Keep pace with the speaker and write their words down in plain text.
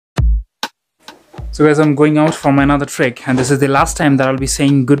So guys, I'm going out from another trek, and this is the last time that I'll be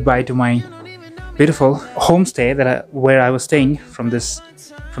saying goodbye to my beautiful homestay where I was staying from this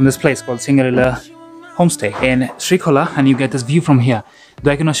place called Singalila Homestay in Srikola, and you get this view from here.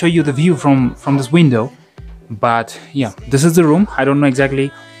 Though I cannot show you the view from this window, but yeah, this is the room. I don't know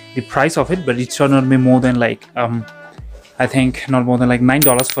exactly the price of it, but it should not be more than like I think not more than like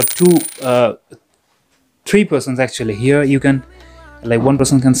 $9 for three persons actually. Here you can, like, one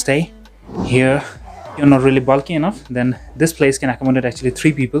person can stay. Here you're not really bulky enough, then this place can accommodate actually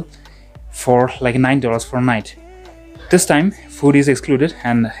 3 people for like $9 for a night. This time food is excluded,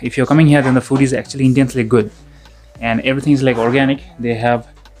 and if you're coming here then the food is actually intensely good, and everything is like organic. They have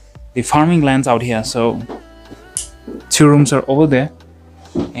the farming lands out here, so 2 rooms are over there,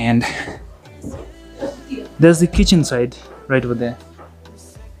 and there's the kitchen side right over there,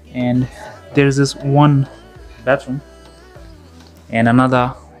 and there's this one bathroom, and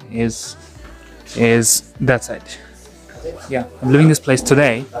another is that side. Yeah, I'm leaving this place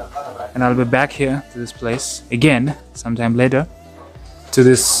today, and I'll be back here to this place again sometime later to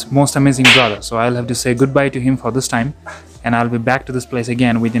this most amazing brother. So I'll have to say goodbye to him for this time, and I'll be back to this place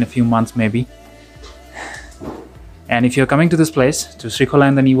again within a few months maybe. And if you're coming to this place, to Srikola,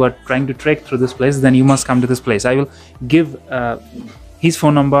 and then you are trying to trek through this place, then you must come to this place. I will give his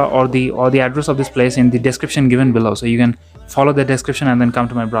phone number or the address of this place in the description given below, so you can follow the description and then come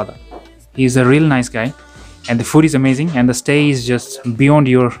to my brother. He's a real nice guy, and the food is amazing, and the stay is just beyond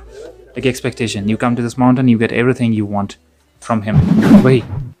your like expectation. You come to this mountain, you get everything you want from him. Wahi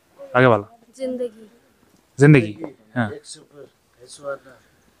आगे वाला जिंदगी हाँ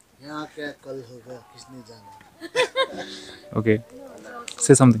okay,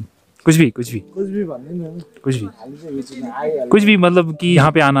 say something. कुछ भी मतलब कि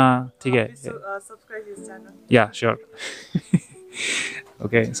यहाँ पे आना, ठीक है? Yeah, sure.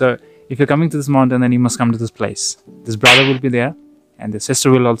 Okay, so if you're coming to this mountain, then you must come to this place. This brother will be there, and the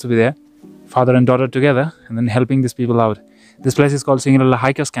sister will also be there, father and daughter together, and then helping these people out. This place is called Singalila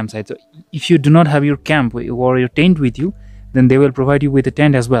Hikers Campsite. So if you do not have your camp or your tent with you, then they will provide you with a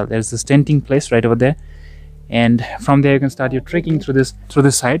tent as well. There's this tenting place right over there, and from there you can start your trekking through this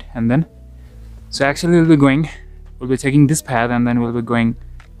side, and then so actually we'll be taking this path, and then we'll be going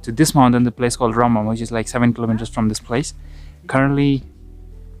to this mountain, the place called Rammam, which is like 7 kilometers from this place. Currently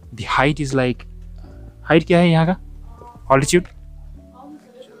the height is like, height क्या है यहाँ का? Altitude?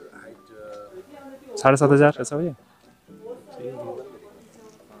 7,500 ऐसा हो जाए?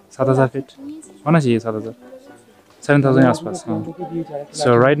 7,000 feet? होना चाहिए 7,000, 7,000 आसपास.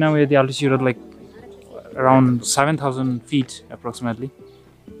 So right now we're at the altitude of like around 7,000 feet approximately,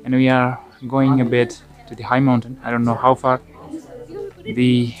 and we are going a bit to the high mountain. I don't know how far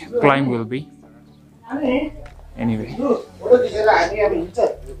the climb will be. Anyway,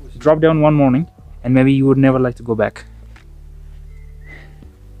 drop down one morning, and maybe you would never like to go back.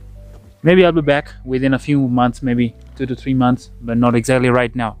 Maybe I'll be back within a few months, maybe 2 to 3 months, but not exactly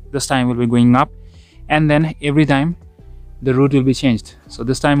right now. This time we'll be going up, and then every time the route will be changed. So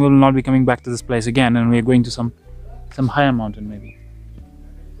this time we will not be coming back to this place again, and we're going to some higher mountain maybe.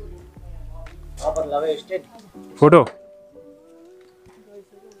 Photo.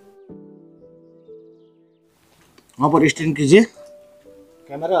 वहाँ पर stand कीजिए,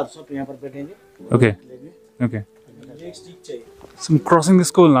 camera और सब यहाँ पर बैठेंगे. Okay. Okay. So I'm crossing the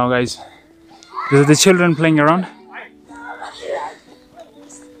school now, guys. These are the children playing around.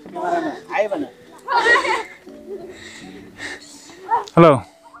 Hello.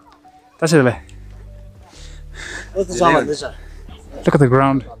 That's it. Look at the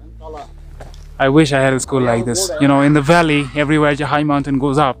ground. I wish I had a school like this. You know, in the valley, everywhere a high mountain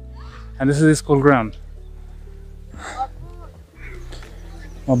goes up, and this is the school ground.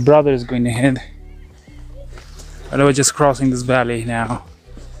 My brother is going ahead, but we're just crossing this valley now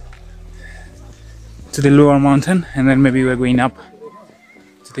to the lower mountain, and then maybe we're going up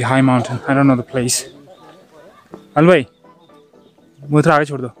to the high mountain. I don't know the place. Alvai, मुझे आगे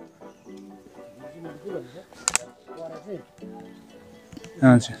छोड़ दो.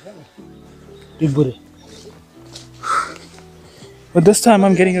 अच्छा. But this time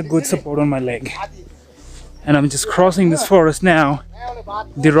I'm getting a good support on my leg, and I'm just crossing this forest now,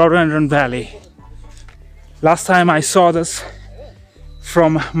 the Rhododendron Valley. Last time I saw this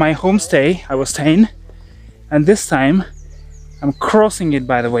from my homestay I was staying, and this time I'm crossing it,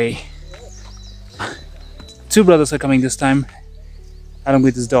 by the way. 2 brothers are coming this time along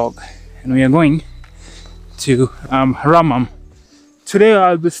with this dog, and we are going to Rammam. Today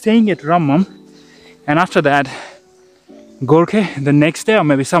I'll be staying at Rammam, and after that Gorkhey the next day, or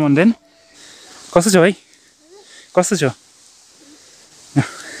maybe Samanden. कस्तो छ भाइ? कस्तो छ?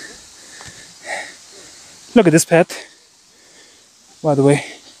 Look at this path, by the way.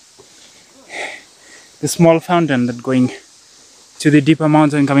 The small fountain that going to the deeper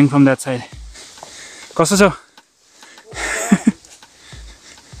mountain coming from that side. Kosacho.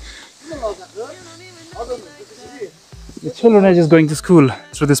 The children are just going to school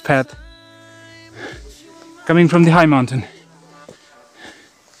through this path, coming from the high mountain.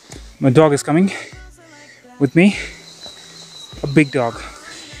 My dog is coming with me, a big dog,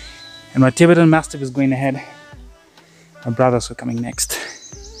 and my Tibetan Mastiff is going ahead. My brothers are coming next.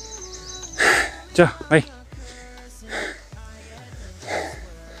 Ja, bye.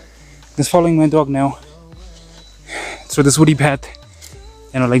 Just following my dog now through this woody path,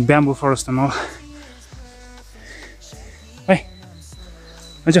 you know, like bamboo forest and all. Bye.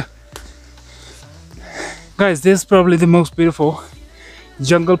 Ja. Guys, this is probably the most beautiful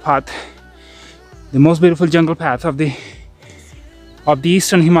jungle path, the most beautiful jungle path of the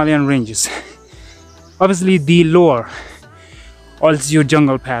eastern Himalayan ranges. Obviously the lower altitude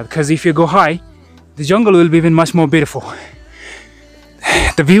jungle path, because if you go high, the jungle will be even much more beautiful.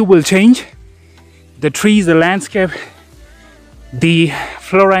 The view will change, the trees, the landscape, the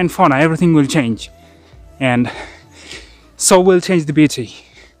flora and fauna, everything will change, and so will change the beauty.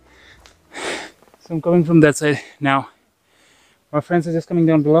 So I'm coming from that side now. My friends are just coming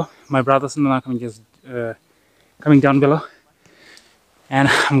down below. My brothers and I are coming down below, and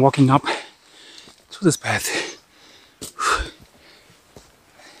I'm walking up to this path.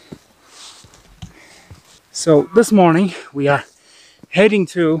 So this morning we are heading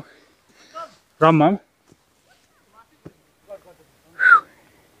to Rammam.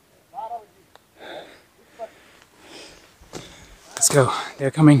 Let's go.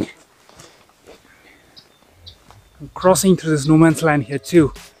 They're coming. I'm crossing through this no man's land here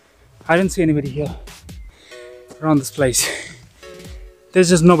too. I didn't see anybody here around this place. There's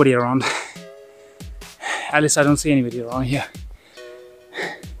just nobody around. At least I don't see anybody around here.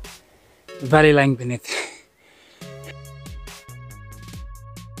 The valley lying beneath.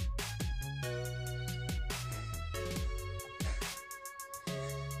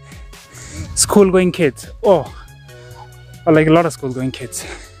 School going kids. Oh, like a lot of school going kids.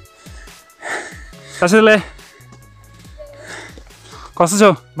 Kasile.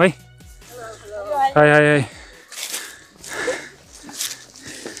 Kosacho, bye. Hi.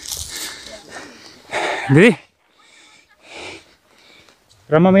 Didi.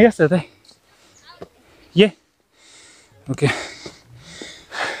 Rammam is yesterday. Yeah. Okay.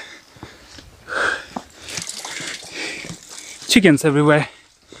 Chickens everywhere.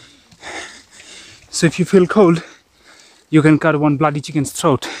 So if you feel cold, you can cut one bloody chicken's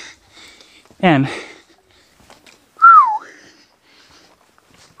throat. And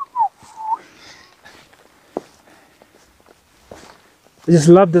I just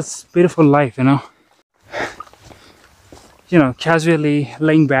love this beautiful life, you know. You know, casually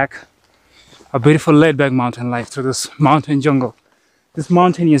laying back, a beautiful laid-back mountain life through this mountain jungle, this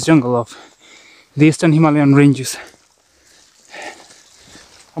mountainous jungle of the eastern Himalayan ranges.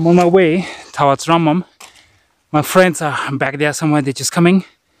 I'm on my way towards Rammam. My friends are back there somewhere, they're just coming,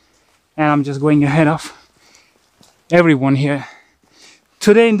 and I'm just going ahead of everyone here.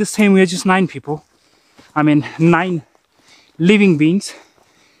 Today in this team we are just 9 people. I mean 9 living beings,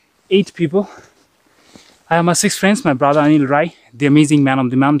 8 people. I have my 6 friends, my brother Anil Rai, the amazing man of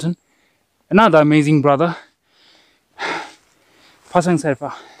the mountain, another amazing brother, Pasang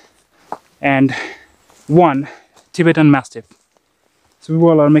Serpa, and 1 Tibetan Mastiff. So we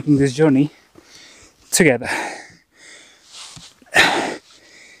all are making this journey together.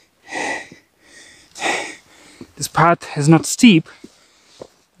 This path is not steep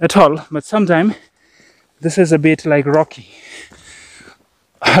at all, but sometimes this is a bit like rocky,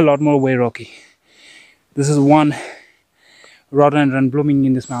 a lot more way rocky. This is one rhododendron blooming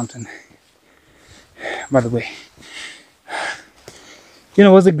in this mountain, by the way. You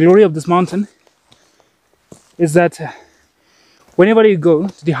know what's the glory of this mountain? Is that whenever you go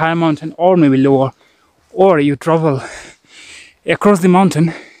to the higher mountain, or maybe lower, or you travel across the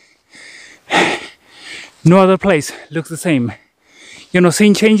mountain, no other place looks the same. You know,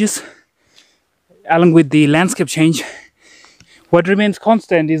 scene changes along with the landscape change. What remains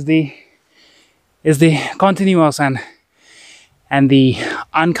constant is the continuous and the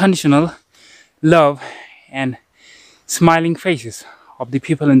unconditional love and smiling faces of the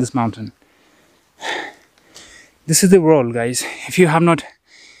people in this mountain. This is the world, guys. If you have not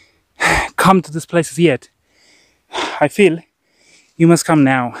come to this places yet, I feel you must come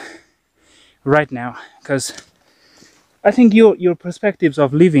now, right now, because I think your perspectives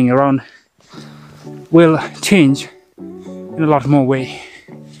of living around will change in a lot more way.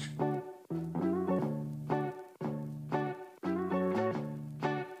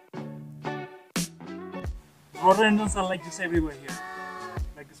 rhododendrons are like this everywhere here,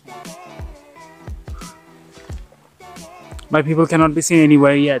 like this one. My people cannot be seen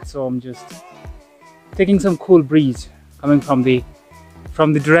anywhere yet, so I'm just taking some cool breeze coming from the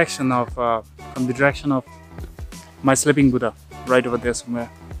direction of my sleeping Buddha, right over there somewhere.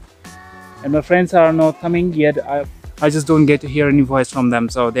 And my friends are not coming yet. I just don't get to hear any voice from them,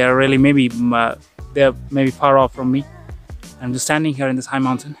 so they are really they're maybe far off from me. I'm just standing here in this high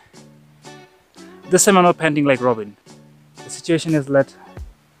mountain. This time I'm not panting like Robin. The situation is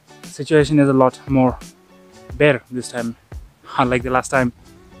a lot more better this time, unlike the last time.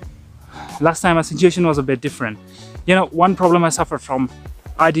 Last time my situation was a bit different. You know, one problem I suffered from,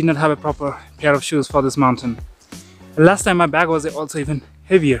 I did not have a proper pair of shoes for this mountain. Last time my bag was also even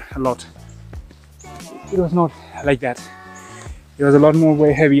heavier a lot. It was not like that. It was a lot more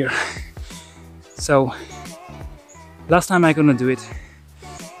way heavier. So last time I couldn't do it.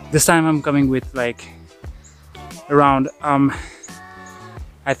 This time I'm coming with like around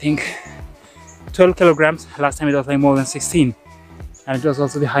I think 12 kilograms. Last time it was like more than 16, and it was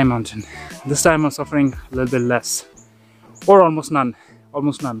also the high mountain. This time I'm suffering a little bit less, or almost none,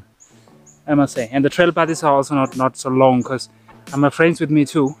 I must say. And the trail paths are also not so long, because I have friends with me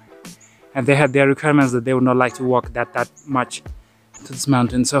too, and they had their requirements that they would not like to walk that much to this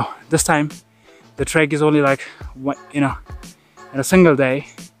mountain. So this time the trek is only like, in a single day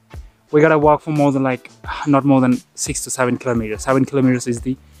we gotta walk for more than not more than 6 to 7 kilometers. 7 kilometers is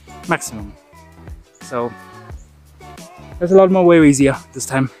the maximum. So it's a lot more way easier this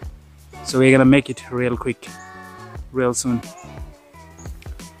time. So we're gonna make it real quick, real soon.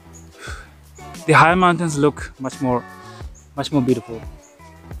 The higher mountains look much more beautiful,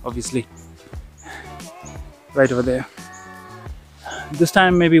 obviously, right over there. This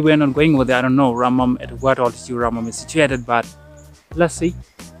time maybe we're not going over there. I don't know Rammam, at what altitude Rammam is situated, but let's see.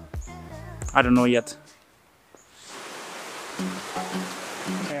 I don't know yet.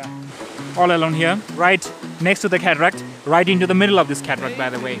 Yeah. All alone here, right next to the cataract, right into the middle of this cataract, by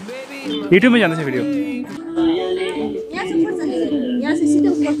the way. YouTube में जाने से video.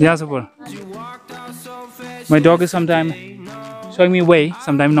 Yeah, super. My dog is sometimes showing me way,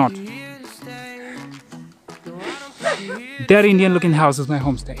 sometimes not. That Indian looking house is my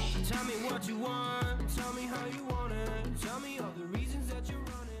homestay.